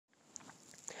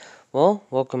Well,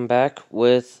 welcome back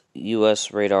with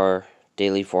U.S. radar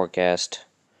daily forecast.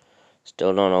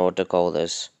 Still don't know what to call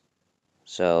this.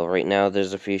 So right now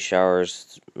there's a few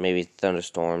showers, maybe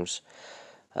thunderstorms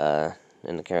in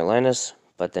the Carolinas,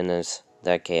 but then there's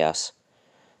that chaos.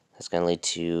 That's going to lead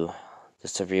to the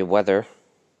severe weather.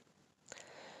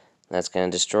 That's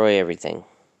going to destroy everything.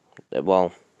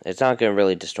 Well, it's not going to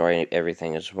really destroy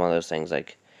everything. It's one of those things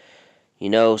like,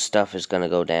 stuff is going to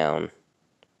go down.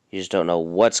 You just don't know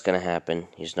what's going to happen.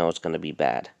 You just know it's going to be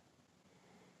bad.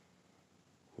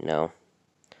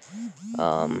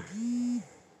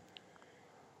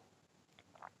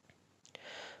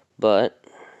 But,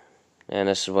 and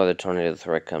this is where the tornado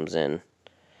threat comes in.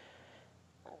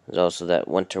 There's also that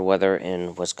winter weather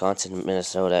in Wisconsin,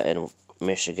 Minnesota, and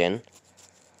Michigan.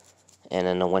 And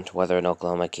then the winter weather in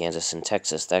Oklahoma, Kansas, and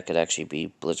Texas. That could actually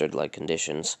be blizzard-like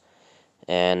conditions.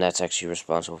 And that's actually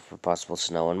responsible for possible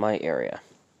snow in my area.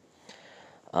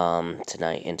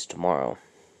 Tonight into tomorrow.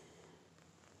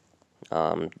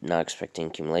 Not expecting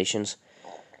accumulations,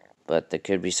 but there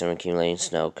could be some accumulating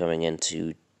snow coming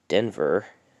into Denver,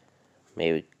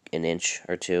 maybe an inch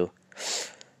or two.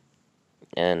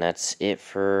 And that's it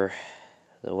for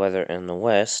the weather in the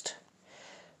west.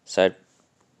 Aside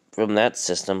from that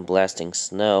system blasting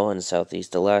snow in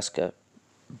southeast Alaska.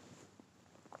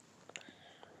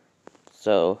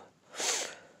 So,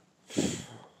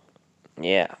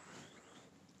 yeah.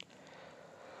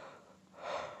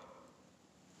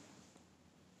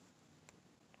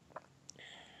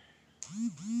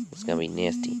 It's gonna be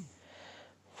nasty.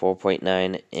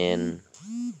 4.9 in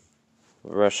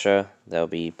Russia. That'll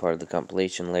be part of the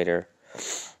compilation later.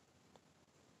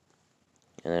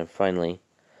 And then finally,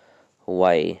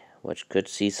 Hawaii, which could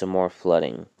see some more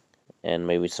flooding and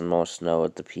maybe some more snow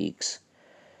at the peaks.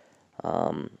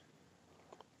 But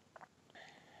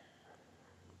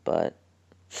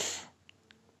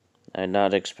I'm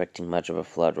not expecting much of a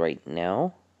flood right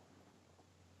now.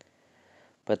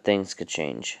 But things could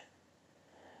change.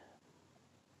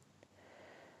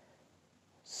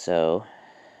 So,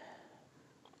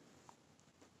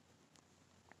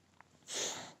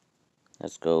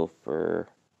 let's go for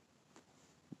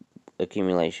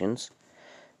accumulations.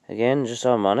 Again, just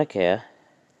on Mauna Kea.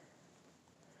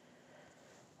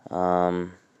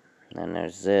 Then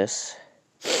there's this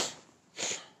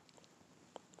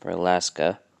for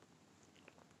Alaska.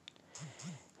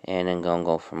 And then gonna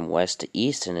go from west to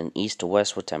east and then east to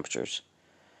west with temperatures.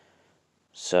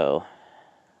 So,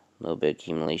 a little bit of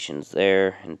accumulations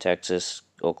there in Texas,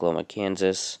 Oklahoma,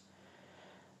 Kansas.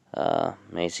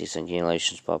 May see some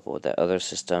accumulations pop up with that other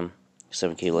system.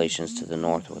 Some accumulations to the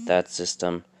north with that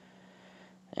system.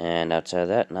 And outside of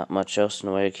that, not much else in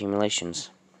the way of accumulations.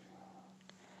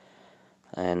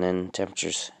 And then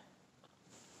temperatures.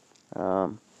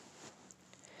 Yeah,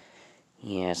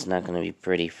 it's not going to be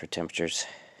pretty for temperatures.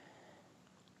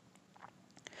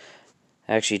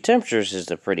 Actually, temperatures is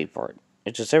the pretty part.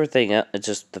 It's just everything else. It's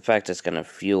just the fact that it's going to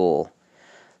fuel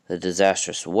the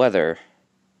disastrous weather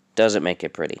doesn't make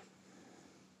it pretty.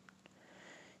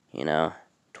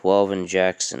 12 in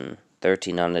Jackson,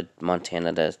 13 on the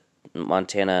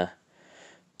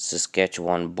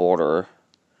Montana-Saskatchewan border,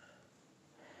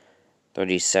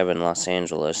 37 Los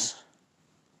Angeles,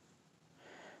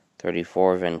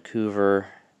 34 Vancouver,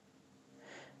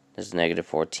 there's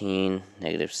 -14,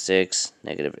 -6,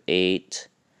 -8,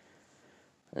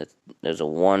 there's a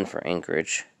 1 for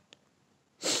Anchorage,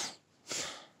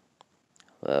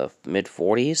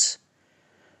 mid-40s,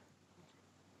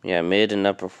 yeah, mid and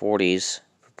upper 40s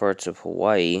for parts of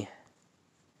Hawaii,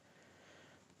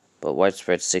 but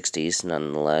widespread 60s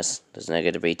nonetheless. There's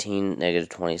 -18,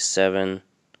 -27,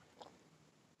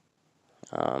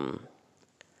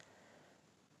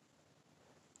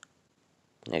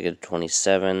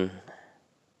 -27,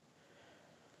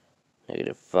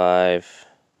 -5,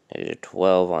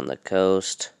 -12 on the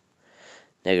coast,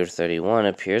 -31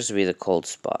 appears to be the cold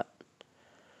spot.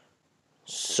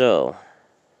 So,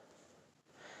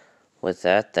 with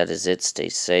that, that is it. Stay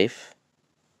safe.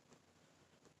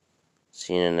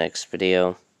 See you in the next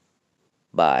video.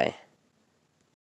 Bye.